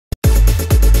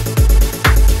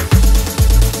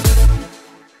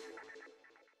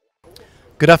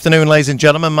Good afternoon, ladies and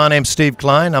gentlemen. My name's Steve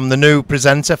Klein. I'm the new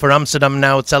presenter for Amsterdam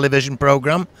Now television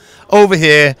programme over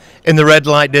here in the red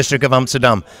light district of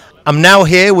Amsterdam. I'm now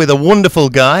here with a wonderful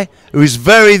guy who's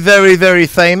very, very, very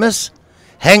famous,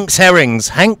 Henks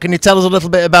Harrings. Henk, can you tell us a little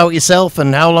bit about yourself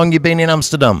and how long you've been in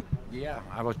Amsterdam? Yeah,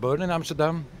 I was born in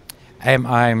Amsterdam and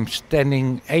I'm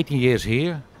standing 18 years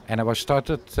here, and I was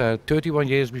started 31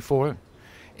 years before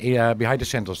behind the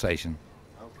central station.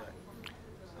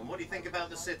 What do you think about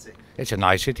the city? It's a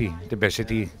nice city, the best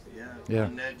city. Yeah.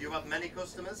 And do you have many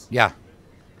customers? Yeah.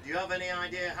 Do you have any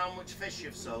idea how much fish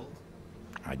you've sold?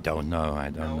 I don't know. I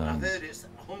don't know. I've heard it's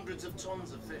hundreds of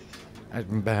tons of fish.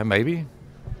 Maybe.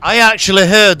 I actually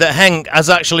heard that Henk has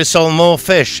actually sold more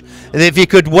fish. If you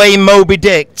could weigh Moby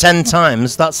Dick 10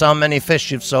 times, that's how many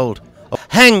fish you've sold.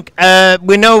 Henk,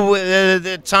 we know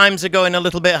the times are going a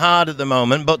little bit hard at the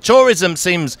moment, but tourism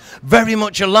seems very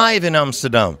much alive in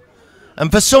Amsterdam. And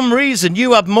for some reason,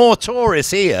 you have more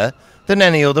tourists here than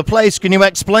any other place. Can you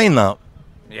explain that?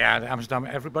 Yeah, Amsterdam.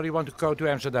 Everybody wants to go to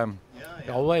Amsterdam.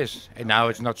 Yeah. Always. And now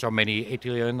it's not so many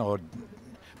Italian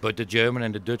but the German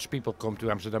and the Dutch people come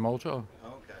to Amsterdam also.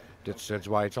 Okay. That's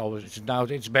why it's always. Now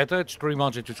it's better. It's 3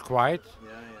 months. It's quiet.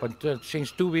 But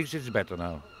since 2 weeks, it's better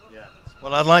now. Yeah.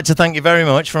 Well, I'd like to thank you very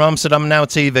much from Amsterdam Now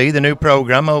TV, the new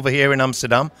programme over here in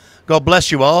Amsterdam. God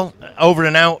bless you all. Over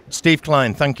and out, Steve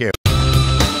Klein. Thank you.